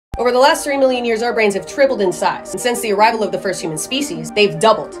Over the last 3 million years, our brains have tripled in size, and since the arrival of the first human species, they've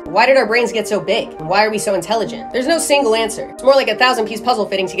doubled. Why did our brains get so big? And why are we so intelligent? There's no single answer. It's more like a 1,000-piece puzzle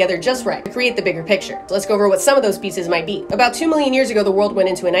fitting together just right to create the bigger picture. So let's go over what some of those pieces might be. About 2 million years ago, the world went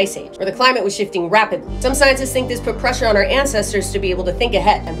into an ice age, where the climate was shifting rapidly. Some scientists think this put pressure on our ancestors to be able to think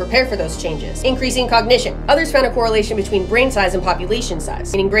ahead and prepare for those changes, increasing cognition. Others found a correlation between brain size and population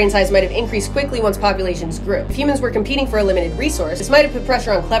size, meaning brain size might have increased quickly once populations grew. If humans were competing for a limited resource, this might have put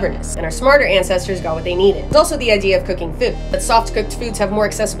pressure on cleverness, and our smarter ancestors got what they needed. There's also the idea of cooking food, but soft-cooked foods have more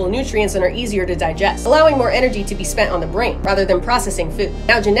accessible nutrients and are easier to digest, allowing more energy to be spent on the brain, rather than processing food.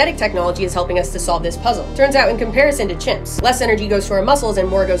 Now genetic technology is helping us to solve this puzzle. Turns out in comparison to chimps, less energy goes to our muscles and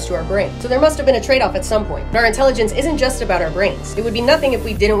more goes to our brain. So there must have been a trade-off at some point. But our intelligence isn't just about our brains. It would be nothing if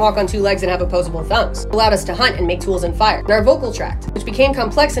we didn't walk on 2 legs and have opposable thumbs. It allowed us to hunt and make tools and fire. And our vocal tract, which became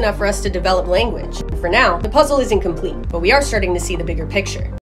complex enough for us to develop language. For now, the puzzle isn't complete, but we are starting to see the bigger picture.